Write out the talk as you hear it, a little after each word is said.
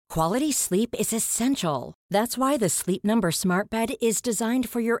Quality sleep is essential. That's why the Sleep Number Smart Bed is designed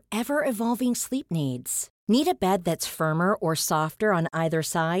for your ever-evolving sleep needs. Need a bed that's firmer or softer on either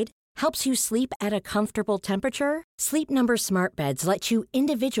side? Helps you sleep at a comfortable temperature? Sleep Number Smart Beds let you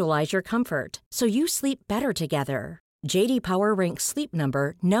individualize your comfort, so you sleep better together. J.D. Power ranks Sleep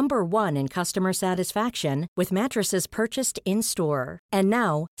Number number 1 in customer satisfaction with mattresses purchased in-store. And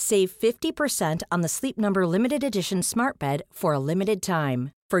now, save 50% on the Sleep Number Limited Edition Smart Bed for a limited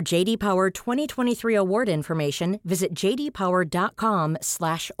time. For J.D. Power 2023 award information, visit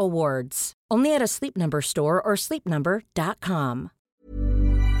jdpower.com/awards. Only at a Sleep Number store or sleepnumber.com.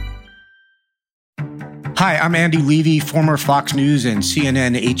 Hi, I'm Andy Levy, former Fox News and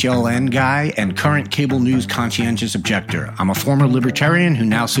CNN HLN guy and current cable news conscientious objector. I'm a former libertarian who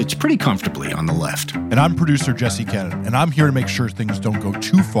now sits pretty comfortably on the left. And I'm producer Jesse Cannon, and I'm here to make sure things don't go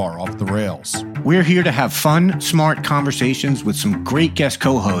too far off the rails. We're here to have fun, smart conversations with some great guest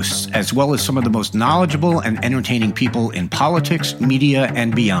co-hosts, as well as some of the most knowledgeable and entertaining people in politics, media,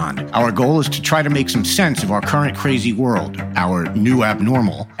 and beyond. Our goal is to try to make some sense of our current crazy world, our new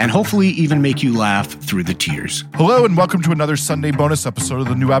abnormal, and hopefully even make you laugh through the tears. Hello and welcome to another Sunday bonus episode of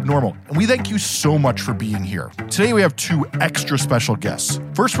The New Abnormal. And we thank you so much for being here. Today we have two extra special guests.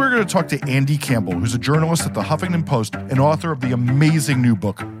 First, we're going to talk to Andy Campbell, who's a journalist at the Huffington Post and author of the amazing new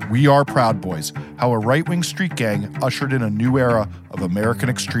book, We Are Proud Boys, How a Right-Wing Street Gang Ushered in a New Era of American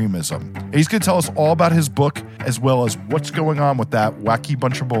Extremism. And he's going to tell us all about his book, as well as what's going on with that wacky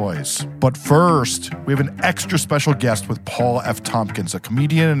bunch of boys. But first, we have an extra special guest with Paul F. Tompkins, a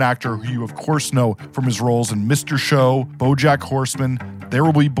comedian and actor who you of course know from his roles in Mr. Show, BoJack Horseman, There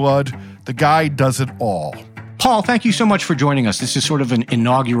Will Be Blood. The guy does it all. Paul, thank you so much for joining us. This is sort of an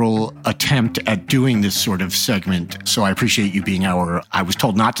inaugural attempt at doing this sort of segment, so I appreciate you being I was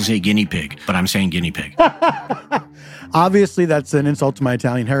told not to say guinea pig, but I'm saying guinea pig. Obviously, that's an insult to my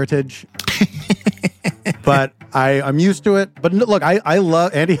Italian heritage. But I'm used to it. But look, I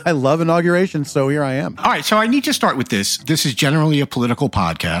love Andy. I love inaugurations, so here I am. All right, so I need to start with this. This is generally a political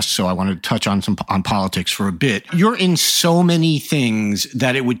podcast, so I want to touch on politics for a bit. You're in so many things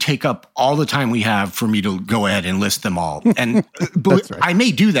that it would take up all the time we have for me to go ahead and list them all. And That's right. I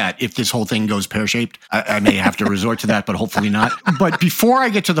may do that if this whole thing goes pear-shaped. I may have to resort to that, but hopefully not. But before I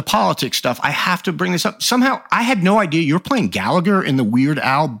get to the politics stuff, I have to bring this up. Somehow, I had no idea you're playing Gallagher in the Weird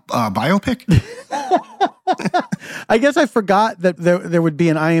Al biopic. I guess I forgot that there would be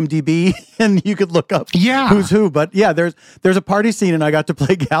an IMDb and you could look up who's who. But yeah, there's a party scene and I got to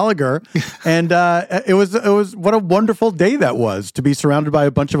play Gallagher, and it was what a wonderful day that was to be surrounded by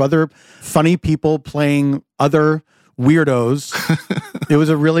a bunch of other funny people playing other weirdos. It was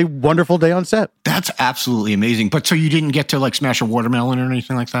a really wonderful day on set. That's absolutely amazing. But so you didn't get to like smash a watermelon or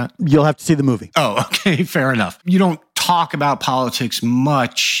anything like that? You'll have to see the movie. Oh, okay. Fair enough. You don't talk about politics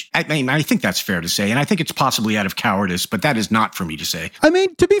much. I mean, I think that's fair to say. And I think it's possibly out of cowardice, but that is not for me to say. I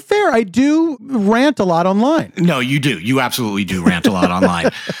mean, to be fair, I do rant a lot online. No, you do. You absolutely do rant a lot online.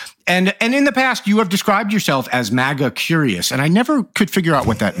 And in the past, you have described yourself as MAGA curious, and I never could figure out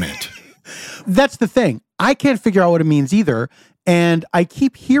what that meant. That's the thing. I can't figure out what it means either. And I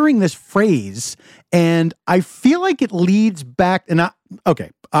keep hearing this phrase, and I feel like it leads back, and I'll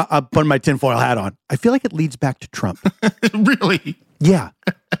put my tinfoil hat on. I feel like it leads back to Trump. Really? Yeah.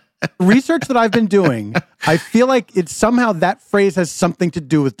 Research that I've been doing, I feel like it's somehow that phrase has something to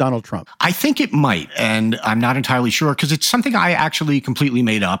do with Donald Trump. I think it might, and I'm not entirely sure because it's something I actually completely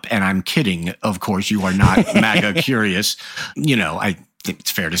made up, and I'm kidding. Of course, you are not MAGA curious. You know, I think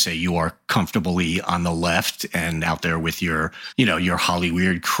it's fair to say you are comfortably on the left and out there with your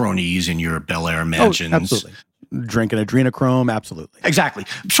Hollywood cronies and your Bel Air mansions. Oh, absolutely. Drinking adrenochrome, absolutely. Exactly.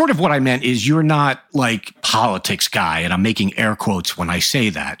 Sort of what I meant is you're not like politics guy, and I'm making air quotes when I say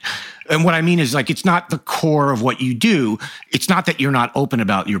that. And what I mean is like it's not the core of what you do. It's not that you're not open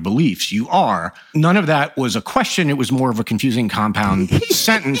about your beliefs. You are. None of that was a question. It was more of a confusing compound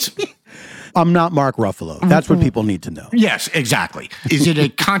sentence. I'm not Mark Ruffalo. That's what people need to know. Yes, exactly. Is it a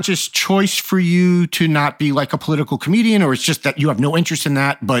conscious choice for you to not be like a political comedian, or it's just that you have no interest in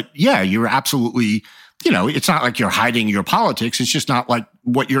that? But yeah, you're absolutely, it's not like you're hiding your politics. It's just not like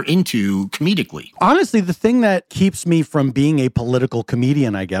what you're into comedically. Honestly, the thing that keeps me from being a political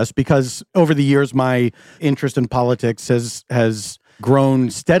comedian, I guess, because over the years, my interest in politics has grown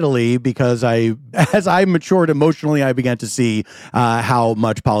steadily because as I matured emotionally, I began to see how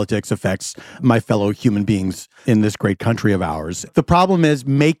much politics affects my fellow human beings in this great country of ours. The problem is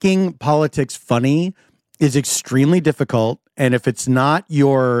making politics funny is extremely difficult. And if it's not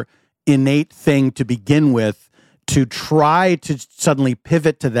your innate thing to begin with, to try to suddenly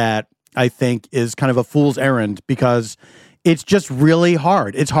pivot to that, I think is kind of a fool's errand, because it's just really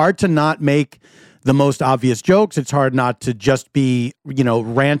hard. It's hard to not make the most obvious jokes. It's hard not to just be,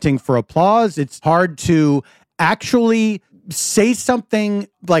 ranting for applause. It's hard to actually say something,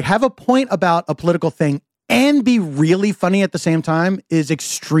 like have a point about a political thing and be really funny at the same time is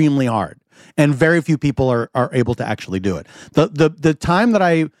extremely hard. And very few people are able to actually do it. The time that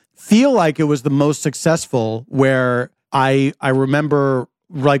I feel like it was the most successful, where I remember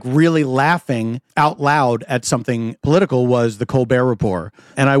like really laughing out loud at something political, was the Colbert Report.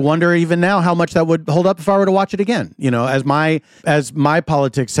 And I wonder even now how much that would hold up if I were to watch it again. As my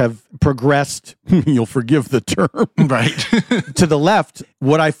politics have progressed, you'll forgive the term, right, to the left,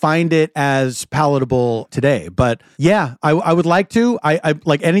 would I find it as palatable today? But yeah, I would like to. I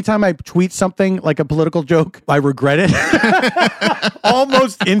like anytime I tweet something like a political joke, I regret it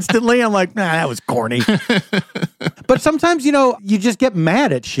almost instantly. I'm like, nah, that was corny. But sometimes, you just get mad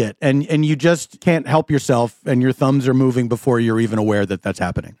at shit and you just can't help yourself, and your thumbs are moving before you're even aware that that's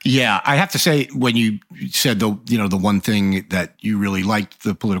happening. Yeah, I have to say, when you said the one thing that you really liked,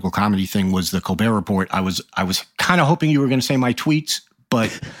 the political comedy thing, was the Colbert Report, I was kind of hoping you were going to say my tweets,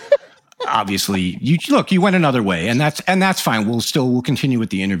 but obviously you went another way, and that's fine. We'll continue with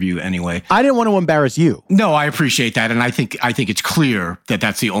the interview anyway. I didn't want to embarrass you. No, I appreciate that, and I think it's clear that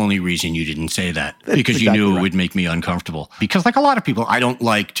that's the only reason you didn't say that, because exactly you knew right. It would make me uncomfortable. Because like a lot of people, I don't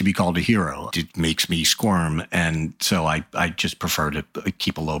like to be called a hero. It makes me squirm, and so I just prefer to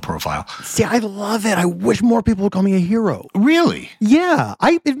keep a low profile. See, I love it. I wish more people would call me a hero. Really? Yeah,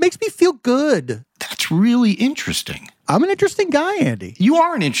 it makes me feel good. That's really interesting. I'm an interesting guy, Andy. You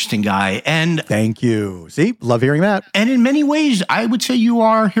are an interesting guy, and thank you. See, love hearing that. And in many ways, I would say you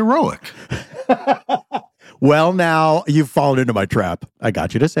are heroic. Well, now you've fallen into my trap. I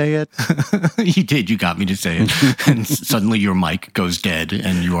got you to say it. You did. You got me to say it. And suddenly your mic goes dead,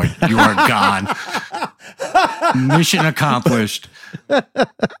 and you are gone. Mission accomplished.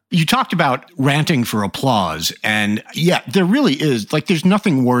 You talked about ranting for applause, and yeah, there really is. Like, there's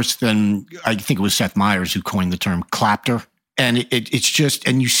nothing worse than, I think it was Seth Meyers who coined the term clapter. And it's just,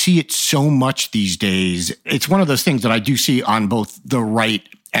 and you see it so much these days. It's one of those things that I do see on both the right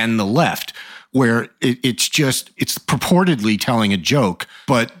and the left, where it's purportedly telling a joke,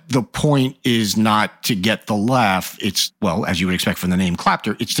 but the point is not to get the laugh. It's, well, as you would expect from the name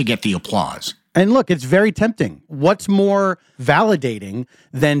clapter, it's to get the applause. And look, it's very tempting. What's more validating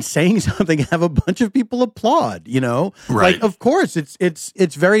than saying something and have a bunch of people applaud, Right. Like, of course,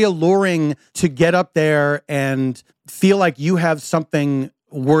 it's very alluring to get up there and feel like you have something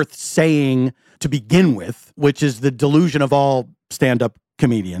worth saying to begin with, which is the delusion of all stand-up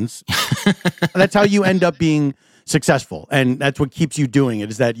comedians. That's how you end up being successful. And that's what keeps you doing it,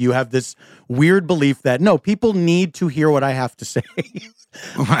 is that you have this weird belief that, no, people need to hear what I have to say.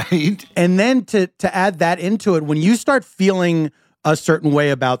 Right. And then to add that into it, when you start feeling a certain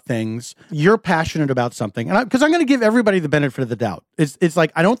way about things, you're passionate about something. And because I'm going to give everybody the benefit of the doubt. It's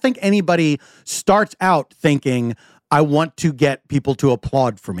like, I don't think anybody starts out thinking, I want to get people to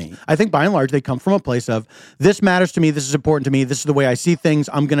applaud for me. I think by and large, they come from a place of, this matters to me, this is important to me, this is the way I see things,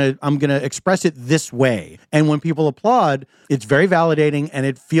 I'm gonna express it this way. And when people applaud, it's very validating, and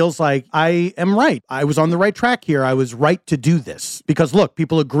it feels like I am right. I was on the right track here. I was right to do this. Because look,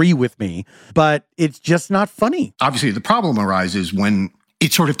 people agree with me, but it's just not funny. Obviously, the problem arises when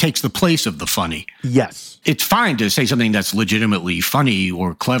it sort of takes the place of the funny. Yes. It's fine to say something that's legitimately funny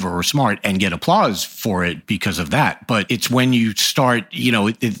or clever or smart and get applause for it because of that. But it's when you start,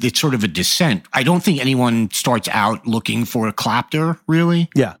 it's sort of a descent. I don't think anyone starts out looking for a clapter, really.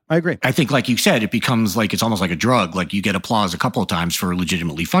 Yeah, I agree. I think, like you said, it becomes like, it's almost like a drug. Like, you get applause a couple of times for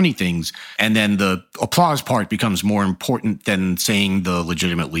legitimately funny things, and then the applause part becomes more important than saying the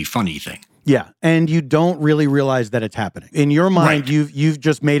legitimately funny thing. Yeah, and you don't really realize that it's happening. In your mind, Right. you've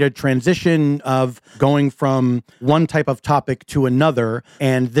just made a transition of going from one type of topic to another,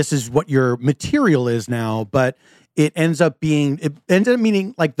 and this is what your material is now, but it ends up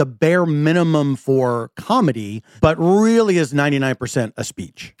meaning like the bare minimum for comedy, but really is 99% a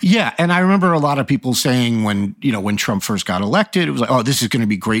speech. Yeah, and I remember a lot of people saying when Trump first got elected, it was like, oh, this is going to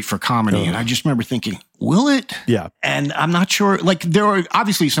be great for comedy. And I just remember thinking, will it? Yeah. And I'm not sure. Like, there are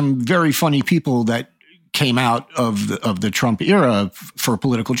obviously some very funny people that came out of the Trump era for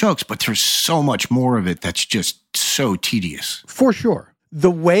political jokes, but there's so much more of it that's just so tedious. For sure. The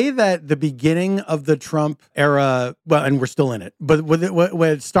way that the beginning of the Trump era, well, and we're still in it, but when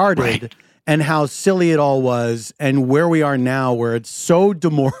it started, Right. And how silly it all was, and where we are now, where it's so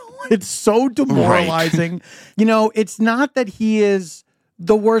demoralizing. Right. It's not that he is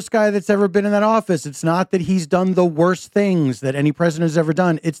the worst guy that's ever been in that office. It's not that he's done the worst things that any president has ever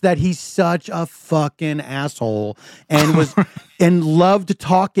done. It's that he's such a fucking asshole and was and loved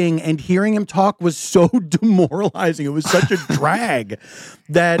talking, and hearing him talk was so demoralizing. It was such a drag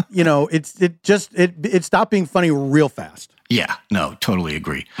that, it stopped being funny real fast. Yeah, no, totally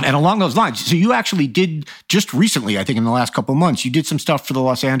agree. And along those lines, so you actually did just recently, I think in the last couple of months, you did some stuff for the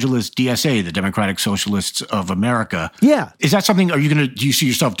Los Angeles DSA, the Democratic Socialists of America. Yeah. Is that something, do you see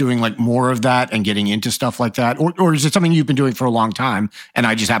yourself doing like more of that and getting into stuff like that? Or is it something you've been doing for a long time and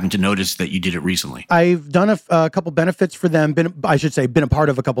I just happened to notice that you did it recently? I've done a couple benefits for them, been a part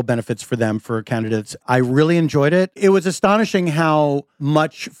of a couple benefits for them for candidates. I really enjoyed it. It was astonishing how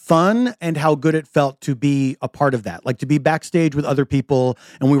much fun and how good it felt to be a part of that, like to be backstage with other people,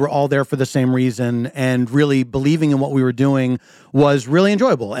 and we were all there for the same reason, and really believing in what we were doing was really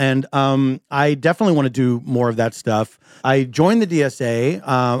enjoyable. And I definitely want to do more of that stuff. I joined the DSA.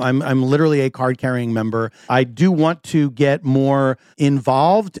 I'm literally a card-carrying member. I do want to get more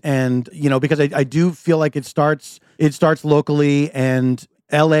involved, and because I do feel like it starts locally, and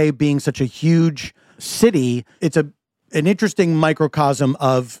LA being such a huge city, it's an interesting microcosm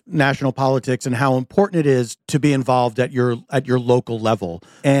of national politics and how important it is to be involved at your local level.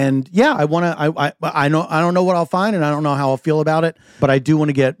 And yeah, I don't know what I'll find, and I don't know how I'll feel about it, but I do want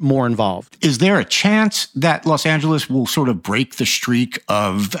to get more involved. Is there a chance that Los Angeles will sort of break the streak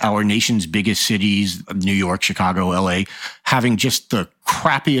of our nation's biggest cities, New York, Chicago, LA, having just the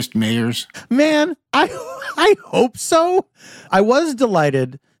crappiest mayors? Man, I hope so. I was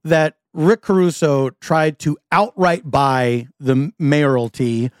delighted that Rick Caruso tried to outright buy the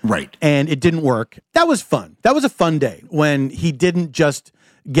mayoralty. Right. And it didn't work. That was fun. That was a fun day when he didn't just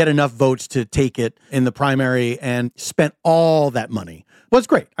get enough votes to take it in the primary and spent all that money. Well, it's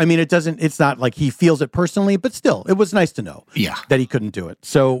great. I mean, it's not like he feels it personally, but still, it was nice to know that he couldn't do it.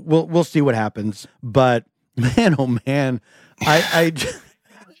 So we'll see what happens. But man, oh man, I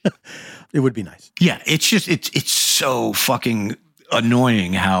it would be nice. Yeah, it's just, it's so fucking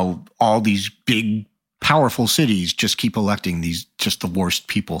annoying how all these big, powerful cities just keep electing just the worst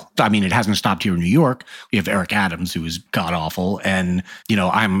people. I mean, it hasn't stopped here in New York. We have Eric Adams, who is god-awful. And,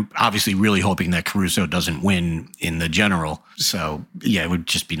 I'm obviously really hoping that Caruso doesn't win in the general. So, yeah, it would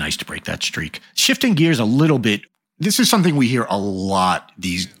just be nice to break that streak. Shifting gears a little bit, this is something we hear a lot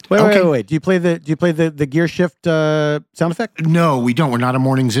these days. Wait. Do you play the gear shift sound effect? No, we don't. We're not a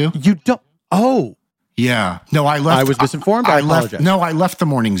morning zoo. You don't? Oh. Yeah. No, I left. I was misinformed. I apologize. I left the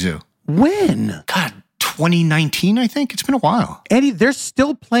morning zoo. When? God, 2019, I think. It's been a while. Andy, they're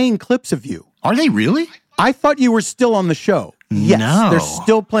still playing clips of you. Are they really? I thought you were still on the show. Yes, no. They're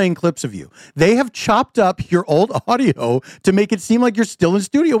still playing clips of you. They have chopped up your old audio to make it seem like you're still in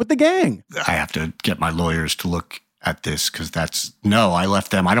studio with the gang. I have to get my lawyers to look at this because I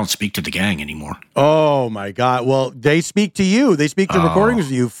left them. I don't speak to the gang anymore. Oh my God. Well, they speak to you. They speak to recordings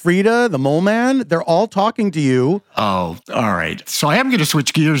of you. Frida, the mole man, they're all talking to you. Oh, all right. So I am going to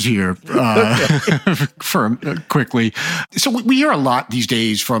switch gears here quickly. So we hear a lot these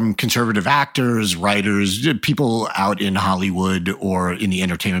days from conservative actors, writers, people out in Hollywood or in the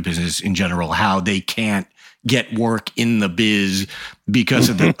entertainment business in general, how they can't get work in the biz because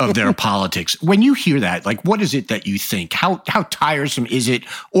of their politics. When you hear that, like, what is it that you think? How tiresome is it?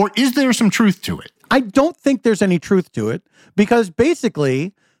 Or is there some truth to it? I don't think there's any truth to it because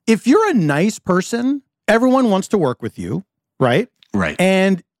basically, if you're a nice person, everyone wants to work with you, right? Right.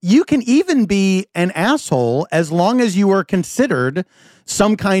 And you can even be an asshole as long as you are considered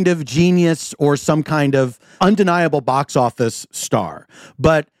some kind of genius or some kind of undeniable box office star.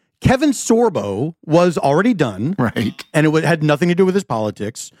 But Kevin Sorbo was already done. Right. And it had nothing to do with his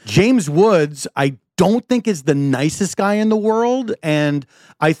politics. James Woods, I don't think is the nicest guy in the world. And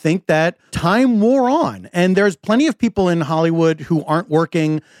I think that time wore on. And there's plenty of people in Hollywood who aren't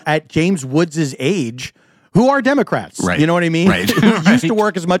working at James Woods' age who are Democrats. Right. You know what I mean? Right. Who used to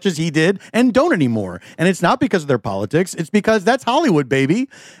work as much as he did and don't anymore. And it's not because of their politics. It's because that's Hollywood, baby.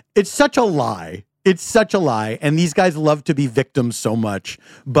 It's such a lie. It's such a lie. And these guys love to be victims so much.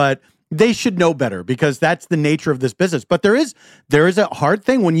 But they should know better because that's the nature of this business. But there is a hard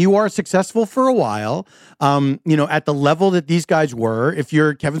thing when you are successful for a while, at the level that these guys were. If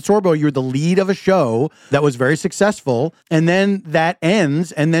you're Kevin Sorbo, you're the lead of a show that was very successful. And then that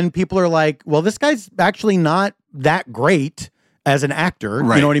ends. And then people are like, well, this guy's actually not that great. as an actor.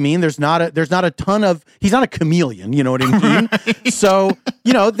 Right. You know what I mean? There's not a ton of, he's not a chameleon, you know what I mean? Right. So,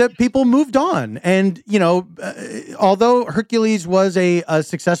 that people moved on. And, although Hercules was a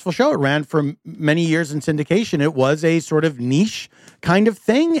successful show, it ran for many years in syndication, it was a sort of niche kind of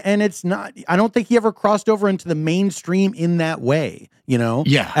thing. And it's not, I don't think he ever crossed over into the mainstream in that way,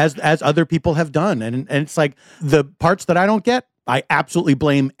 Yeah. as other people have done. And it's like the parts that I don't get, I absolutely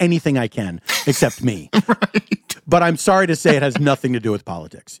blame anything I can except me. Right. But I'm sorry to say it has nothing to do with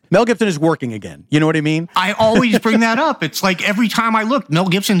politics. Mel Gibson is working again. You know what I mean? I always bring that up. It's like every time I look, Mel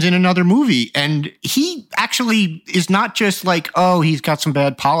Gibson's in another movie. And he actually is not just like, oh, he's got some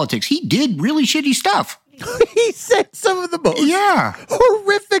bad politics. He did really shitty stuff. He said some of the most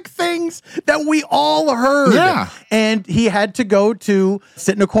horrific things that we all heard. Yeah. And he had to go to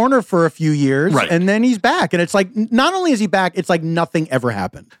sit in a corner for a few years. Right. And then he's back. And it's like, not only is he back, it's like nothing ever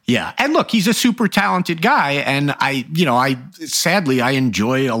happened. Yeah. And look, he's a super talented guy. And I sadly, I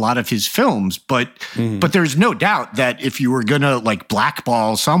enjoy a lot of his films. But there's no doubt that if you were going to like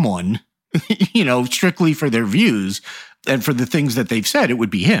blackball someone, strictly for their views, and for the things that they've said, it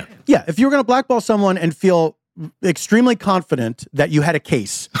would be him. Yeah, if you were going to blackball someone and feel extremely confident that you had a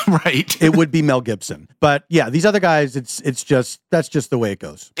case, right, it would be Mel Gibson. But yeah, these other guys, that's just the way it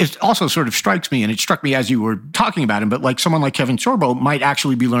goes. It also sort of strikes me, and it struck me as you were talking about him, but like someone like Kevin Sorbo might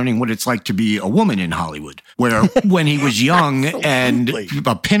actually be learning what it's like to be a woman in Hollywood, where when he was young and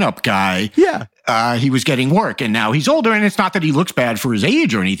a pinup guy, he was getting work, and now he's older, and it's not that he looks bad for his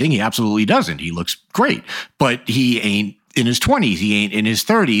age or anything. He absolutely doesn't. He looks great, but he ain't in his 20s. He ain't in his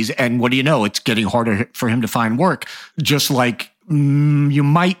 30s. And what do you know? It's getting harder for him to find work, just like you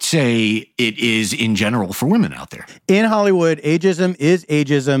might say it is in general for women out there. In Hollywood, ageism is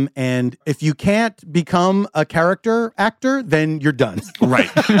ageism. And if you can't become a character actor, then you're done.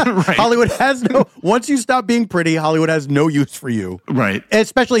 Right. Right. Hollywood has once you stop being pretty, Hollywood has no use for you. Right.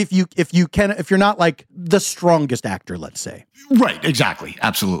 Especially if you're not like the strongest actor, let's say. Right. Exactly.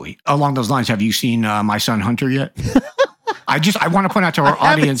 Absolutely. Along those lines, have you seen My Son Hunter yet? I want to point out to our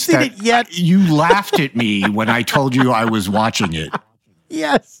audience that you laughed at me when I told you I was watching it.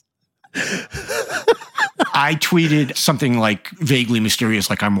 Yes. I tweeted something like vaguely mysterious,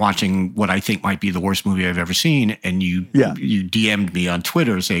 like I'm watching what I think might be the worst movie I've ever seen. And you DM'd me on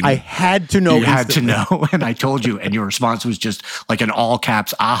Twitter saying, I had to know. You had to know. And I told you. And your response was just like an all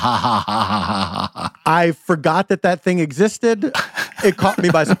caps, ah, ha, ha, ha, ha, ha, ha. I forgot that thing existed. It caught me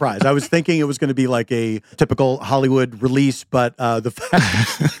by surprise. I was thinking it was going to be like a typical Hollywood release, but the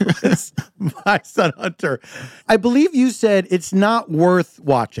fact is My Son Hunter. I believe you said it's not worth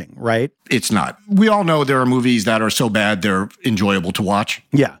watching, right? It's not. We all know there are movies that are so bad they're enjoyable to watch.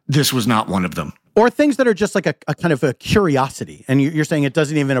 Yeah. This was not one of them. Or things that are just like a kind of a curiosity. And you're saying it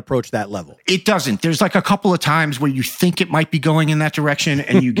doesn't even approach that level. It doesn't. There's like a couple of times where you think it might be going in that direction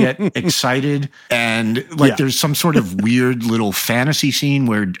and you get excited. And there's some sort of weird little fantasy scene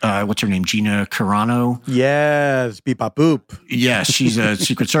where, what's her name? Gina Carano? Yes, beep bop boop. Yes, she's a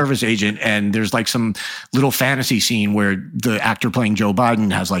Secret Service agent. And there's like some little fantasy scene where the actor playing Joe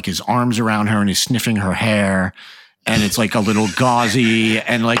Biden has like his arms around her and is sniffing her hair. And it's like a little gauzy,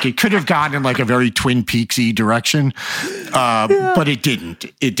 and like it could have gone in like a very Twin Peaksy direction, but it didn't.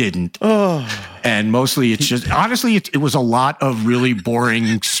 It didn't. Oh. And mostly it's just, honestly, it was a lot of really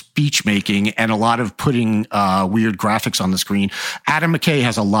boring speech making and a lot of putting weird graphics on the screen. Adam McKay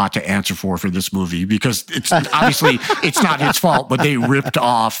has a lot to answer for this movie because it's obviously it's not his fault, but they ripped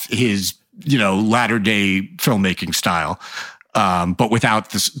off his latter day filmmaking style. But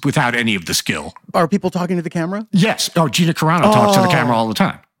without any of the skill. Are people talking to the camera? Yes. Oh, Gina Carano talks to the camera all the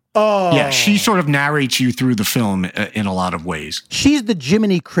time. Oh. Yeah, she sort of narrates you through the film in a lot of ways. She's the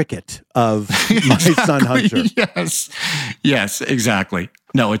Jiminy Cricket of My Son Hunter. Yes, exactly.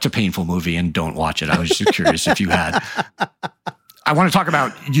 No, it's a painful movie, and don't watch it. I was just curious if you had. I want to talk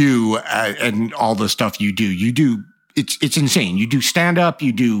about you and all the stuff you do. You do. It's insane. You do stand-up,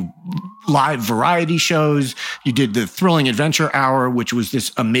 you do live variety shows, you did the Thrilling Adventure Hour, which was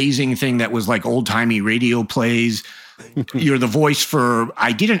this amazing thing that was like old-timey radio plays. You're the voice for,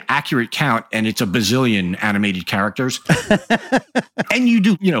 I did an accurate count, and it's a bazillion animated characters. And you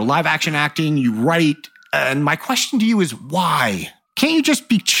do, live action acting, you write. And my question to you is, why? Can't you just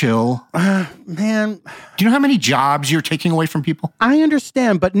be chill? Man. Do you know how many jobs you're taking away from people? I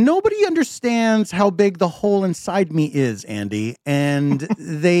understand, but nobody understands how big the hole inside me is, Andy. And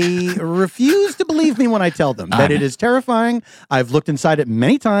they refuse to believe me when I tell them that it is terrifying. I've looked inside it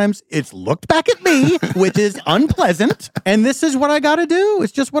many times. It's looked back at me, which is unpleasant. And this is what I got to do.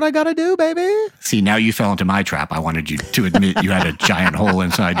 It's just what I got to do, baby. See, now you fell into my trap. I wanted you to admit you had a giant hole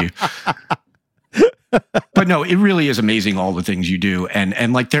inside you. But no, it really is amazing all the things you do,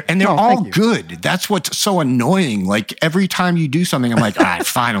 and like they're all good. That's what's so annoying. Like every time you do something, I'm like,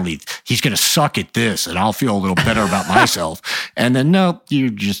 finally, he's gonna suck at this, and I'll feel a little better about myself. And then no, you're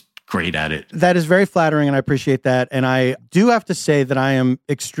just great at it. That is very flattering, and I appreciate that. And I do have to say that I am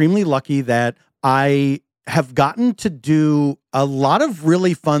extremely lucky that I have gotten to do a lot of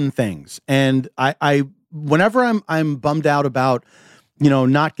really fun things. And I whenever I'm bummed out about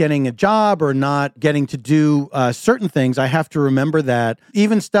not getting a job or not getting to do certain things, I have to remember that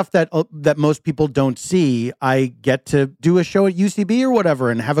even stuff that most people don't see, I get to do a show at UCB or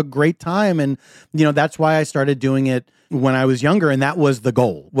whatever and have a great time. And, that's why I started doing it when I was younger. And that was the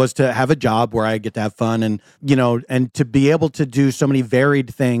goal, was to have a job where I get to have fun and, and to be able to do so many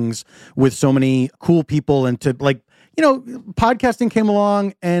varied things with so many cool people and to podcasting came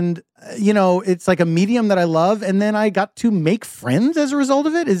along and, it's like a medium that I love. And then I got to make friends as a result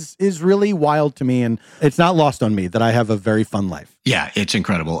of it is really wild to me. And it's not lost on me that I have a very fun life. Yeah, it's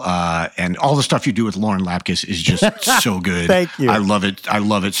incredible. And all the stuff you do with Lauren Lapkus is just so good. Thank you. I love it. I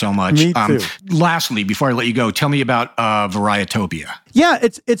love it so much. Me too. Lastly, before I let you go, tell me about Varietopia. Yeah,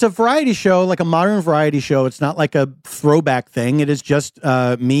 it's a variety show, like a modern variety show. It's not like a throwback thing. It is just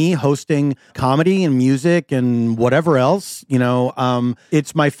me hosting comedy and music and whatever else.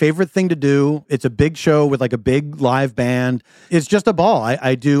 It's my favorite thing to do. It's a big show with like a big live band. It's just a ball.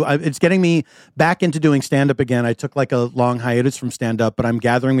 It's getting me back into doing stand-up again. I took like a long hiatus from stand-up, but I'm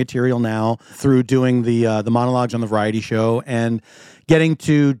gathering material now through doing the monologues on the variety show and getting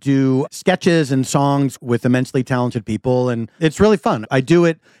to do sketches and songs with immensely talented people. And it's really fun. I do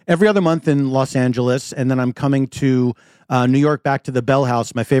it every other month in Los Angeles, and then I'm coming to New York, back to the Bell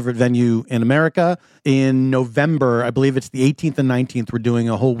House, my favorite venue in America, in November. I believe it's the 18th and 19th. We're doing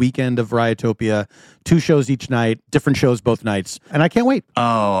a whole weekend of Varietopia, 2 shows each night, different shows both nights. And I can't wait.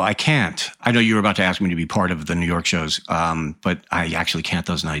 Oh, I can't. I know you were about to ask me to be part of the New York shows, but I actually can't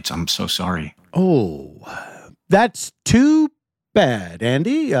those nights. I'm so sorry. Oh, that's too bad,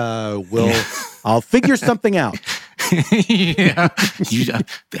 Andy. I'll figure something out. Yeah.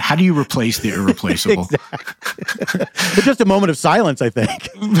 How do you replace the irreplaceable? Exactly. It's just a moment of silence, I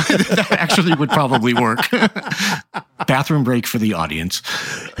think. That actually would probably work. Bathroom break for the audience.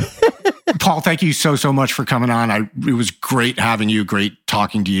 Paul, thank you so much for coming on. It was great having you, great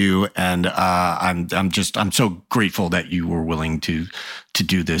talking to you, and I'm so grateful that you were willing to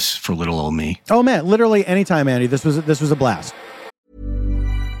do this for little old me. Oh man, literally anytime, Andy. This was a blast.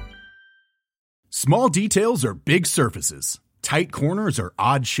 Small details are big surfaces. Tight corners are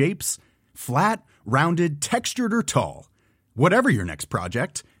odd shapes. Flat, rounded, textured, or tall. Whatever your next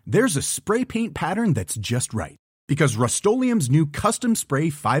project, there's a spray paint pattern that's just right. Because Rust-Oleum's new Custom Spray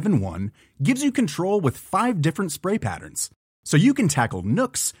 5-in-1 gives you control with 5 different spray patterns. So you can tackle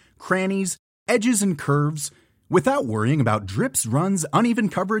nooks, crannies, edges, and curves without worrying about drips, runs, uneven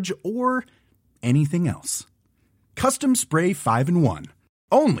coverage, or anything else. Custom Spray 5-in-1.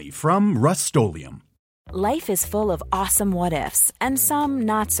 Only from Rust-Oleum. Life is full of awesome what-ifs, and some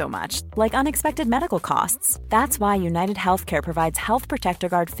not so much, like unexpected medical costs. That's why United Healthcare provides Health Protector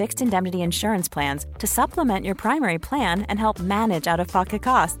Guard fixed indemnity insurance plans to supplement your primary plan and help manage out-of-pocket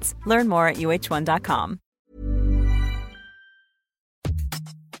costs. Learn more at uh1.com.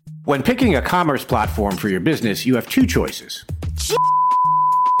 When picking a commerce platform for your business, you have 2 choices.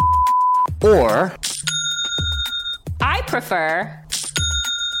 Or I prefer...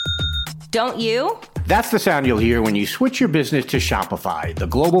 Don't you? That's the sound you'll hear when you switch your business to Shopify, the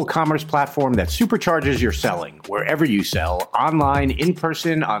global commerce platform that supercharges your selling wherever you sell, online, in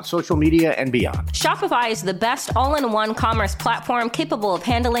person, on social media, and beyond. Shopify is the best all-in-one commerce platform capable of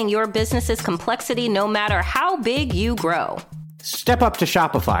handling your business's complexity no matter how big you grow. Step up to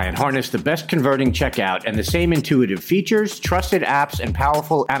Shopify and harness the best converting checkout and the same intuitive features, trusted apps, and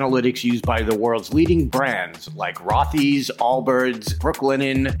powerful analytics used by the world's leading brands like Rothy's, Allbirds,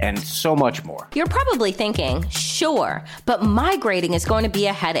 Brooklinen, and so much more. You're probably thinking, sure, but migrating is going to be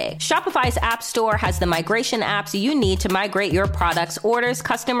a headache. Shopify's App Store has the migration apps you need to migrate your products, orders,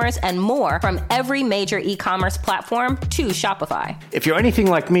 customers, and more from every major e-commerce platform to Shopify. If you're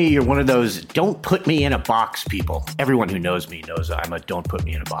anything like me, you're one of those don't put me in a box people. Everyone who knows me knows I'm a don't put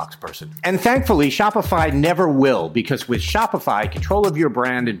me in a box person. And thankfully, Shopify never will, because with Shopify, control of your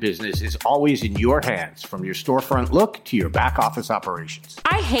brand and business is always in your hands, from your storefront look to your back office operations.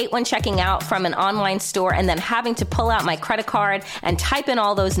 I hate when checking out from an online store and then having to pull out my credit card and type in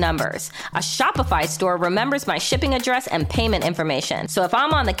all those numbers. A Shopify store remembers my shipping address and payment information. So if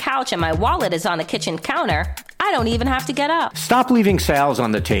I'm on the couch and my wallet is on the kitchen counter, I don't even have to get up. Stop leaving sales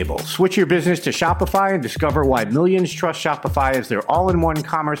on the table. Switch your business to Shopify and discover why millions trust Shopify as their all-in-one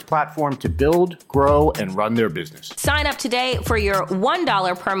commerce platform to build, grow, and run their business. Sign up today for your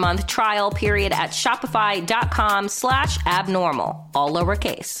 $1 per month trial period at shopify.com/abnormal, all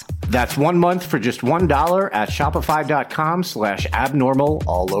lowercase. That's 1 month for just $1 at shopify.com/abnormal,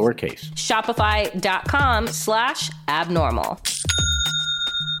 all lowercase. Shopify.com/abnormal.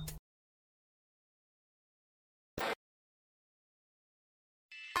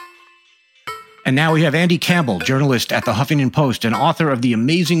 And now we have Andy Campbell, journalist at the Huffington Post and author of the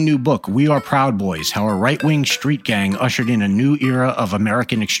amazing new book, We Are Proud Boys, How a Right-Wing Street Gang Ushered in a New Era of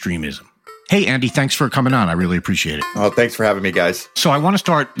American Extremism. Hey, Andy, thanks for coming on. I really appreciate it. Oh, thanks for having me, guys. So I want to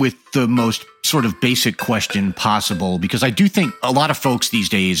start with the most sort of basic question possible, because I do think a lot of folks these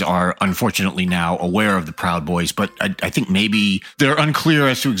days are unfortunately now aware of the Proud Boys, but I think maybe they're unclear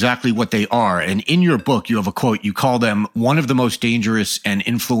as to exactly what they are. And in your book, you have a quote, you call them one of the most dangerous and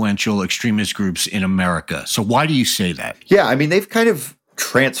influential extremist groups in America. So why do you say that? Yeah, I mean, they've kind of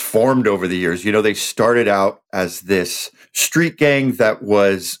transformed over the years. You know, they started out as this street gang that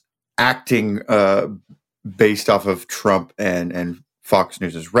was acting based off of Trump and Fox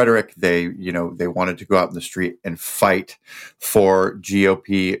News's rhetoric. They wanted to go out in the street and fight for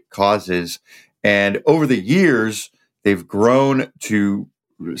GOP causes. And over the years, they've grown to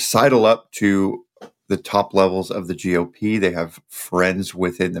sidle up to the top levels of the GOP. They have friends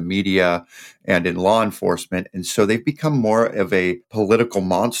within the media and in law enforcement. And so they've become more of a political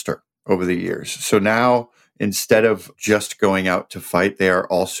monster over the years. So now, instead of just going out to fight, they are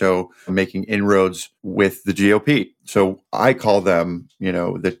also making inroads with the GOP. So I call them,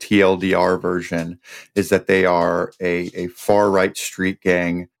 the TLDR version, is that they are a far-right street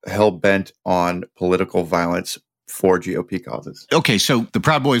gang hell-bent on political violence for GOP causes. Okay, so the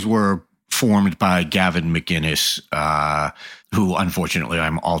Proud Boys were formed by Gavin McInnes, who unfortunately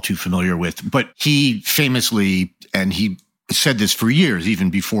I'm all too familiar with. But he famously, and he said this for years,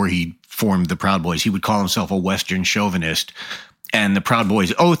 even before he formed the Proud Boys, he would call himself a Western chauvinist. And the Proud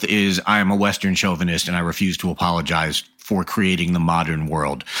Boys' oath is, I am a Western chauvinist and I refuse to apologize for creating the modern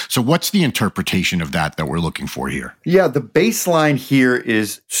world. So what's the interpretation of that we're looking for here? Yeah, the baseline here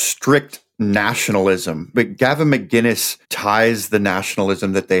is strict nationalism. But Gavin McInnes ties the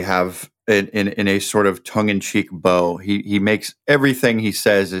nationalism that they have in a sort of tongue-in-cheek bow. He makes everything he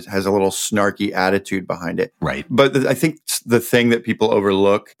says, it has a little snarky attitude behind it. Right. But I think the thing that people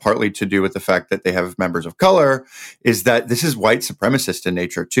overlook, partly to do with the fact that they have members of color, is that this is white supremacist in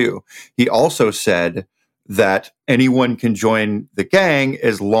nature too. He also said that anyone can join the gang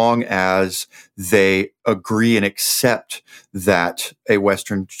as long as they agree and accept that a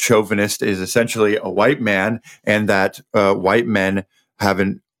Western chauvinist is essentially a white man, and that white men have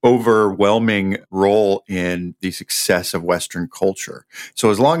an overwhelming role in the success of Western culture.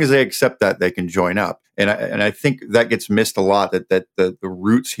 So as long as they accept that, they can join up. And I think that gets missed a lot, that the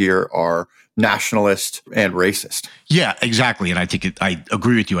roots here are nationalist and racist. Yeah, exactly. And I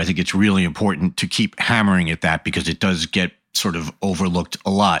agree with you. I think it's really important to keep hammering at that, because it does get sort of overlooked a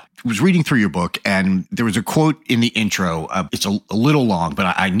lot. I was reading through your book, and there was a quote in the intro. It's a little long,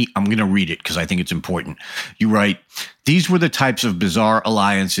 but I'm going to read it because I think it's important. You write, "These were the types of bizarre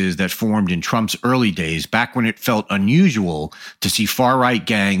alliances that formed in Trump's early days, back when it felt unusual to see far-right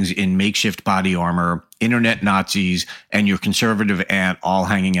gangs in makeshift body armor, internet Nazis, and your conservative aunt all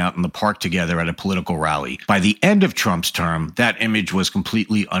hanging out in the park together at a political rally. By the end of Trump's term, that image was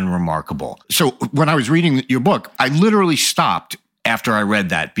completely unremarkable." So when I was reading your book, I literally stopped after I read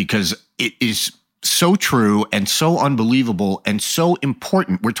that, because it is so true and so unbelievable and so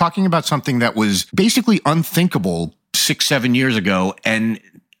important. We're talking about something that was basically unthinkable 6-7 years ago, and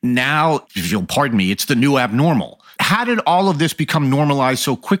now, if you'll pardon me, it's the new abnormal. How did all of this become normalized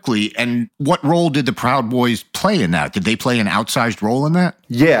so quickly, and what role did the Proud Boys play in that? Did they play an outsized role in that?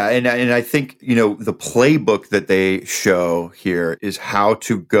 Yeah, and I think, the playbook that they show here is how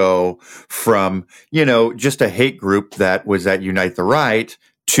to go from, just a hate group that was at Unite the Right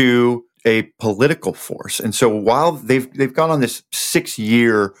to a political force. And so while they've gone on this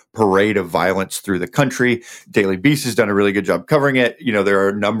 6-year parade of violence through the country, Daily Beast has done a really good job covering it. There are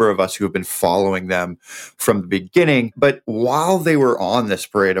a number of us who have been following them from the beginning. But while they were on this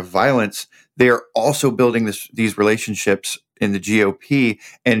parade of violence, they are also building these relationships in the GOP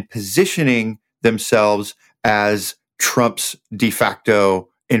and positioning themselves as Trump's de facto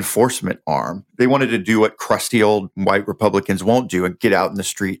enforcement arm. They wanted to do what crusty old white Republicans won't do and get out in the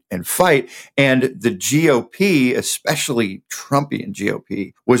street and fight. And the GOP, especially Trumpian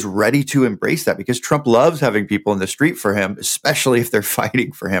GOP, was ready to embrace that, because Trump loves having people in the street for him, especially if they're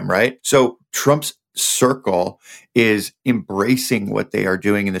fighting for him, right? So Trump's circle is embracing what they are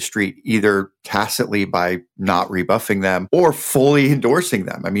doing in the street, either tacitly by not rebuffing them or fully endorsing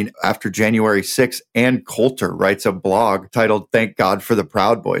them. I mean, after January 6th, Ann Coulter writes a blog titled "Thank God for the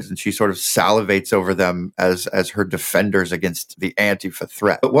Proud Boys," and she sort of salivates over them as her defenders against the Antifa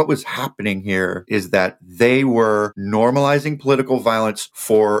threat. But what was happening here is that they were normalizing political violence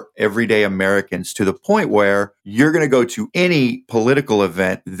for everyday Americans to the point where you're going to go to any political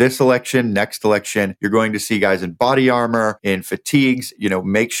event this election, next election, you're going to see guys in body armor, in fatigues,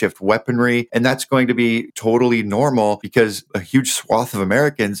 makeshift weaponry. And that's going to be totally normal because a huge swath of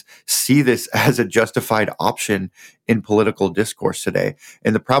Americans see this as a justified option in political discourse today.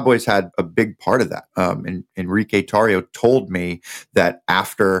 And the Proud Boys had a big part of that. And Enrique Tarrio told me that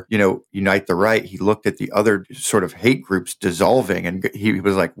after, Unite the Right, he looked at the other sort of hate groups dissolving and he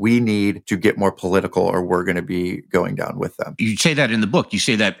was like, we need to get more political or we're going to be going down with them. You say that in the book. You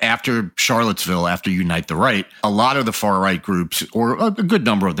say that after Charlottesville, after Unite the Right, a lot of the far-right groups, or a good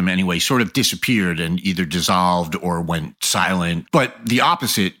number of them anyway, sort of disappeared and either dissolved or went silent. But the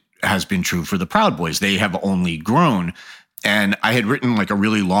opposite has been true for the Proud Boys. They have only grown. And I had written like a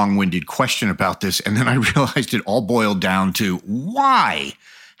really long-winded question about this, and then I realized it all boiled down to why?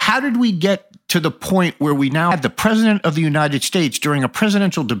 How did we get to the point where we now have the president of the United States during a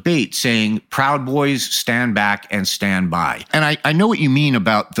presidential debate saying, Proud Boys, stand back and stand by? And I know what you mean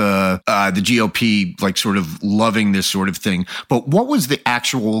about the GOP, like sort of loving this sort of thing. But what was the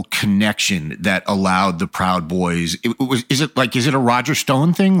actual connection that allowed the Proud Boys? Is it a Roger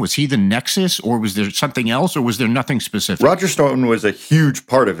Stone thing? Was he the nexus, or was there something else, or was there nothing specific? Roger Stone was a huge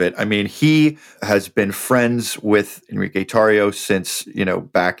part of it. I mean, he has been friends with Enrique Tarrio since,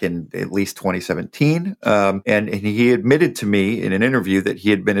 back in at least 2017. And he admitted to me in an interview that he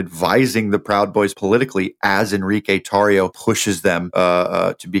had been advising the Proud Boys politically as Enrique Tarrio pushes them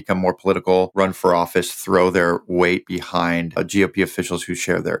to become more political, run for office, throw their weight behind GOP officials who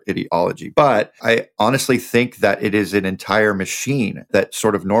share their ideology. But I honestly think that it is an entire machine that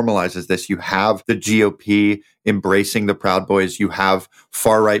sort of normalizes this. You have the GOP embracing the Proud Boys. You have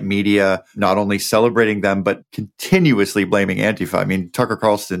far-right media not only celebrating them, but continuously blaming Antifa. I mean, Tucker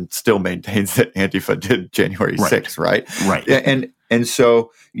Carlson still maintains that Antifa did January 6th, right? Right. And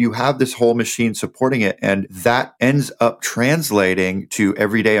so you have this whole machine supporting it, and that ends up translating to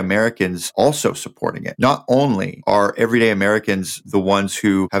everyday Americans also supporting it. Not only are everyday Americans the ones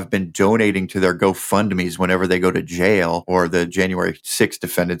who have been donating to their GoFundMes whenever they go to jail, or the January 6th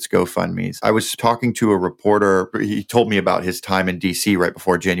defendants' GoFundMes. I was talking to a reporter. He told me about his time in D.C. right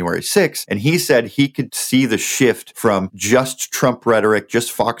before January 6th, and he said he could see the shift from just Trump rhetoric,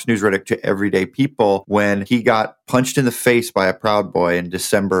 just Fox News rhetoric, to everyday people when he got punched in the face by a Proud Boy in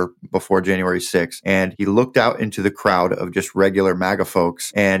December before January 6th. And he looked out into the crowd of just regular MAGA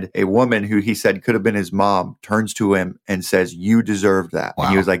folks, and a woman who he said could have been his mom turns to him and says, "You deserved that." Wow.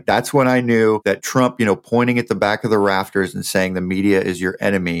 And he was like, that's when I knew that Trump, pointing at the back of the rafters and saying the media is your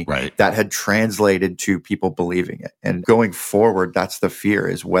enemy, right, that had translated to people believing it. And going forward, that's the fear,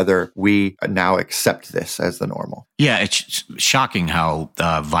 is whether we now accept this as the normal. Yeah, it's shocking how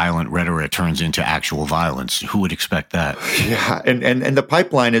violent rhetoric turns into actual violence. Who would expect that? Yeah, and the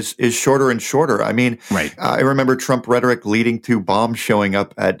pipeline is shorter and shorter. I mean, right. I remember Trump rhetoric leading to bombs showing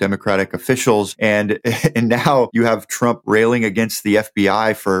up at Democratic officials, and now you have Trump railing against the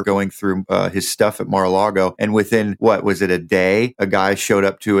FBI for going through his stuff at Mar-a-Lago, and within, what was it, a day, a guy showed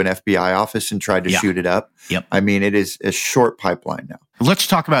up to an FBI office and tried to shoot it up. Yep. I mean, it is a short pipeline now. Let's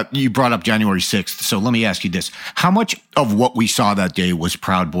talk about, you brought up January 6th. So let me ask you this. How much of what we saw that day was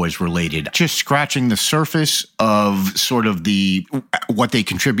Proud Boys related? Just scratching the surface of sort of what they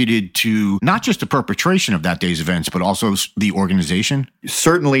contributed to, not just the perpetration of that day's events, but also the organization?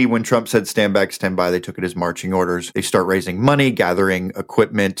 Certainly when Trump said stand back, stand by, they took it as marching orders. They start raising money, gathering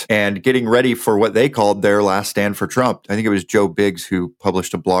equipment, and getting ready for what they called their last stand for Trump. I think it was Joe Biggs who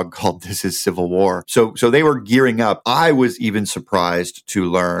published a blog called This is Civil War. So they were gearing up. I was even surprised to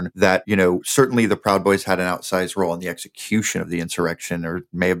learn that, certainly the Proud Boys had an outsized role in the execution of the insurrection. There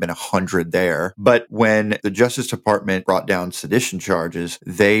may have been 100 there. But when the Justice Department brought down sedition charges,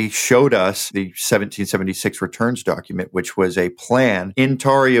 they showed us the 1776 returns document, which was a plan in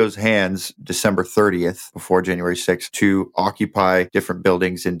Tarrio's hands December 30th, before January 6th, to occupy different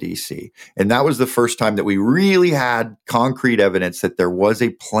buildings in D.C. And that was the first time that we really had concrete evidence that there was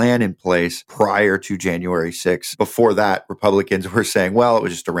a plan in place prior to January 6th. Before that, Republicans were saying, saying, well, it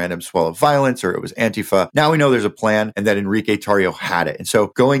was just a random swell of violence or it was Antifa. Now we know there's a plan and that Enrique Tarrio had it. And so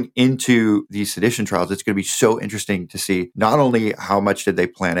going into these sedition trials, it's going to be so interesting to see not only how much did they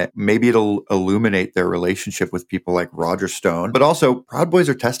plan it, maybe it'll illuminate their relationship with people like Roger Stone, but also Proud Boys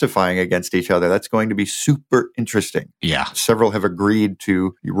are testifying against each other. That's going to be super interesting. Yeah. Several have agreed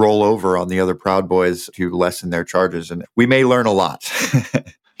to roll over on the other Proud Boys to lessen their charges, and we may learn a lot.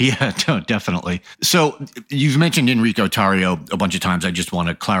 Yeah, definitely. So you've mentioned Enrico Tarrio a bunch of times. I just want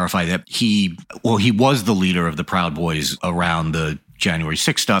to clarify that he was the leader of the Proud Boys around the January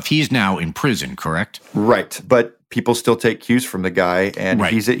 6th stuff. He's now in prison, correct? Right. But people still take cues from the guy, and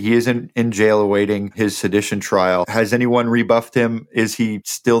right. he is in jail awaiting his sedition trial. Has anyone rebuffed him? Is he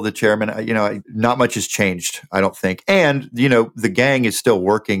still the chairman? Not much has changed, I don't think. And, the gang is still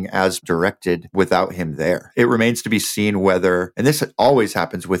working as directed without him there. It remains to be seen whether, and this always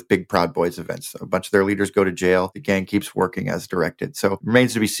happens with big Proud Boys events, a bunch of their leaders go to jail, the gang keeps working as directed. So it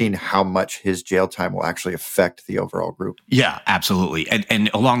remains to be seen how much his jail time will actually affect the overall group. Yeah, absolutely. And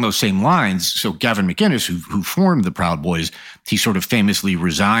along those same lines, so Gavin McInnes, who formed the Proud Boys, he sort of famously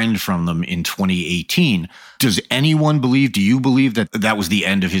resigned from them in 2018. Do you believe that was the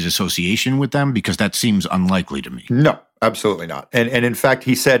end of his association with them? Because that seems unlikely to me. No. Absolutely not. And in fact,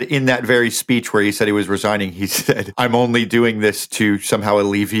 he said in that very speech where he said he was resigning, he said, I'm only doing this to somehow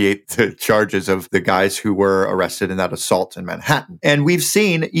alleviate the charges of the guys who were arrested in that assault in Manhattan. And we've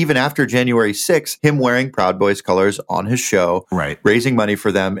seen, even after January 6th, him wearing Proud Boys colors on his show, right, raising money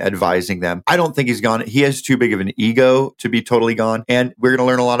for them, advising them. I don't think he's gone. He has too big of an ego to be totally gone. And we're going to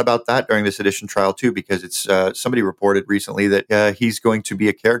learn a lot about that during this sedition trial too, because it's somebody reported recently that he's going to be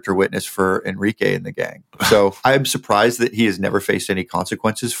a character witness for Enrique and the gang. So I'm surprised that he has never faced any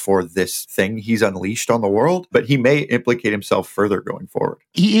consequences for this thing he's unleashed on the world, but he may implicate himself further going forward.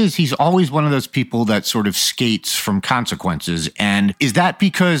 He's always one of those people that sort of skates from consequences. And is that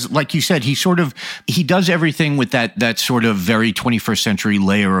because, like you said, he does everything with that sort of very 21st century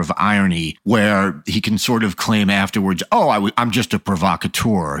layer of irony where he can sort of claim afterwards, I'm just a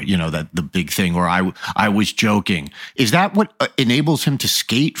provocateur, that the big thing, or I was joking. Is that what enables him to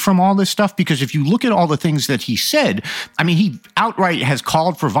skate from all this stuff? Because if you look at all the things that he said, he outright has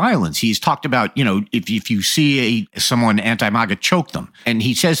called for violence. He's talked about, if you see someone anti-MAGA, choke them. And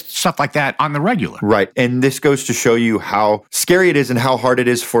he says stuff like that on the regular. Right. And this goes to show you how scary it is and how hard it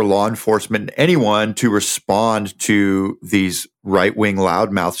is for law enforcement and anyone to respond to these right-wing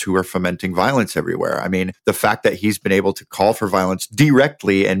loudmouths who are fomenting violence everywhere. The fact that he's been able to call for violence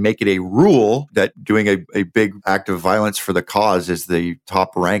directly and make it a rule that doing a big act of violence for the cause is the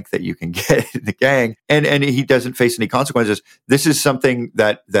top rank that you can get in the gang, and he doesn't face any consequences. This is something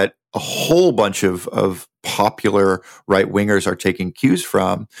that a whole bunch of popular right-wingers are taking cues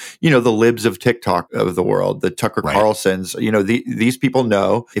from, the libs of TikTok of the world, the Tucker Carlsons. These people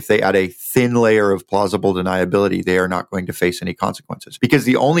know if they add a thin layer of plausible deniability, they are not going to face any consequences. Because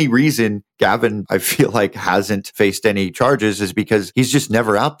the only reason Gavin, I feel like, hasn't faced any charges is because he's just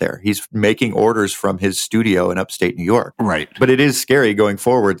never out there. He's making orders from his studio in upstate New York. Right. But it is scary going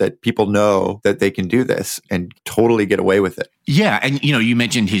forward that people know that they can do this and totally get away with it. Yeah. And, you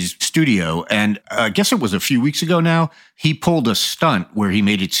mentioned his studio, and I guess it was a few weeks ago now, he pulled a stunt where he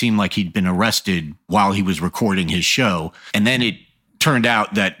made it seem like he'd been arrested while he was recording his show. And then it turned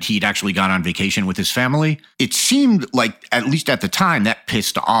out that he'd actually gone on vacation with his family. It seemed like, at least at the time, that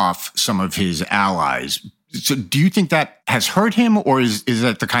pissed off some of his allies. So do you think that has hurt him, or is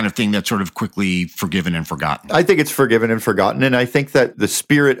that the kind of thing that's sort of quickly forgiven and forgotten? I think it's forgiven and forgotten. And I think that the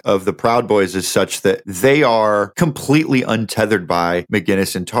spirit of the Proud Boys is such that they are completely untethered by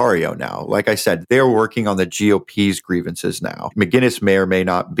McInnes and Tarrio now. Like I said, they're working on the GOP's grievances now. McInnes may or may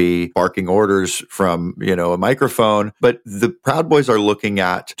not be barking orders from, a microphone, but the Proud Boys are looking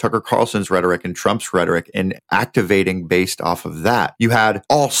at Tucker Carlson's rhetoric and Trump's rhetoric and activating based off of that. You had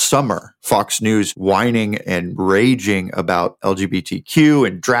all summer Fox News whining and raging about LGBTQ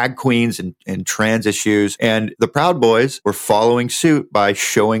and drag queens and trans issues. And the Proud Boys were following suit by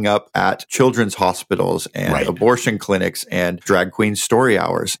showing up at children's hospitals and abortion clinics and drag queen story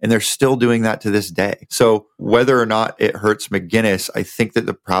hours. And they're still doing that to this day. So whether or not it hurts McInnes, I think that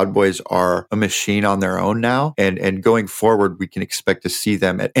the Proud Boys are a machine on their own now. And going forward, we can expect to see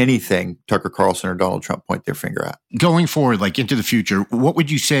them at anything Tucker Carlson or Donald Trump point their finger at. Going forward, like into the future, what would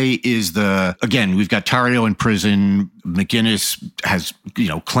you say is again, we've got Tarrio in prison. McInnes has,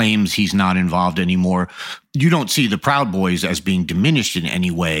 claims he's not involved anymore. you don't see the Proud Boys as being diminished in any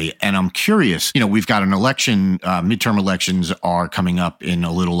way. And I'm curious, we've got an election, midterm elections are coming up in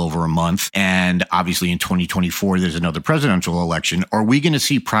a little over a month. And obviously in 2024, there's another presidential election. Are we going to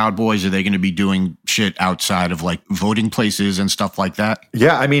see Proud Boys? Are they going to be doing shit outside of like voting places and stuff like that?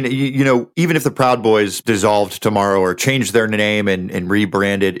 Yeah, I mean, even if the Proud Boys dissolved tomorrow or changed their name and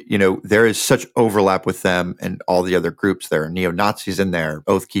rebranded, there is such overlap with them and all the other groups. There are neo-Nazis in there,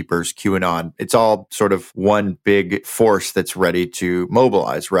 Oath Keepers, QAnon. It's all sort of one big force that's ready to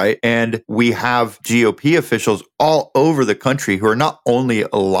mobilize, right? And we have GOP officials all over the country who are not only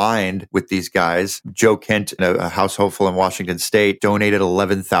aligned with these guys. Joe Kent, a House hopeful in Washington State, donated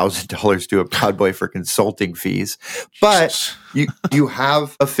 $11,000 to a Proud Boy for consulting fees. But you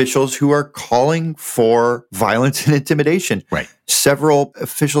have officials who are calling for violence and intimidation. Right. Several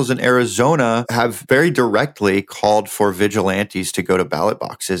officials in Arizona have very directly called for vigilantes to go to ballot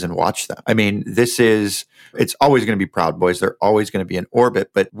boxes and watch them. I mean, it's always going to be Proud Boys. They're always going to be in orbit,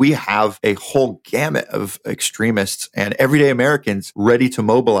 but we have a whole gamut of extremists and everyday Americans ready to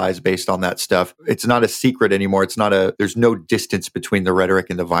mobilize based on that stuff. It's not a secret anymore. There's no distance between the rhetoric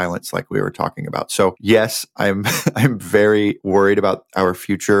and the violence like we were talking about. So yes, I'm very worried about our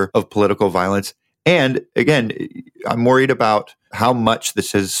future of political violence. And again, I'm worried about how much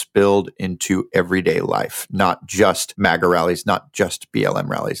this has spilled into everyday life, not just MAGA rallies, not just BLM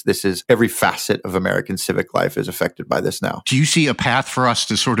rallies. This is every facet of American civic life is affected by this now. Do you see a path for us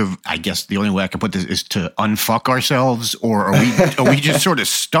to sort of, I guess the only way I can put this is to unfuck ourselves? Or are we just sort of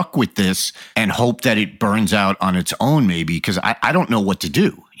stuck with this and hope that it burns out on its own maybe? Because I don't know what to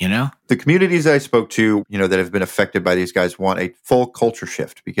do, The communities that I spoke to, that have been affected by these guys want a full culture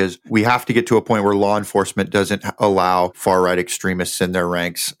shift because we have to get to a point where law enforcement doesn't allow far-right extremists in their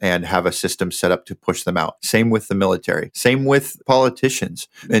ranks and have a system set up to push them out. Same with the military. Same with politicians.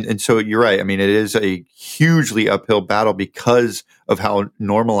 And so you're right. I mean, it is a hugely uphill battle because of how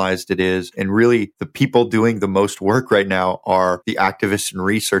normalized it is. And really, the people doing the most work right now are the activists and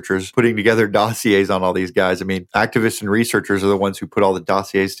researchers putting together dossiers on all these guys. I mean, activists and researchers are the ones who put all the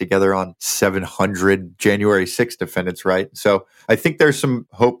dossiers together on 700 January 6th defendants, right? So I think there's some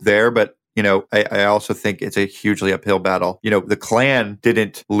hope there, but I also think it's a hugely uphill battle. The Klan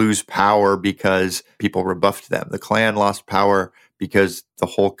didn't lose power because people rebuffed them. The Klan lost power because the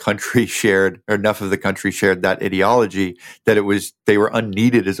whole country enough of the country shared that ideology that they were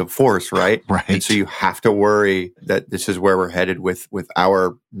unneeded as a force, right? Right. And so you have to worry that this is where we're headed with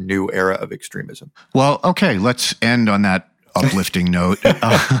our new era of extremism. Well, okay, let's end on that uplifting note.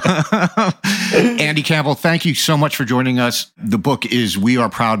 Andy Campbell, thank you so much for joining us. The book is We Are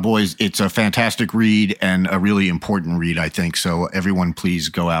Proud Boys. It's a fantastic read and a really important read, I think. So everyone, please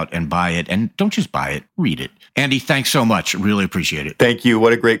go out and buy it. And don't just buy it, read it. Andy, thanks so much. Really appreciate it. Thank you.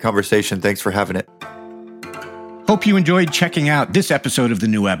 What a great conversation. Thanks for having it. Hope you enjoyed checking out this episode of The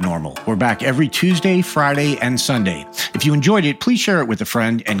New Abnormal. We're back every Tuesday, Friday, and Sunday. If you enjoyed it, please share it with a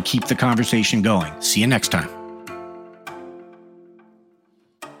friend and keep the conversation going. See you next time.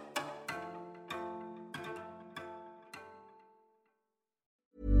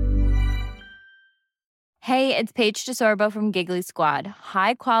 Hey, it's Paige DeSorbo from Giggly Squad.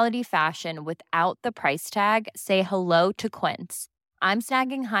 High quality fashion without the price tag. Say hello to Quince. I'm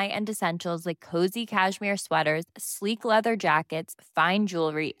snagging high-end essentials like cozy cashmere sweaters, sleek leather jackets, fine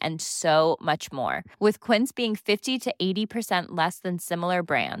jewelry, and so much more. With Quince being 50 to 80% less than similar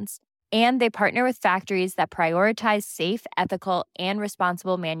brands. And they partner with factories that prioritize safe, ethical, and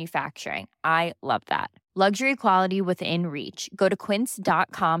responsible manufacturing. I love that. Luxury quality within reach. Go to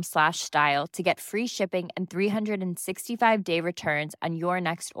quince.com/style to get free shipping and 365-day returns on your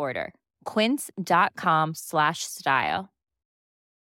next order. Quince.com/style.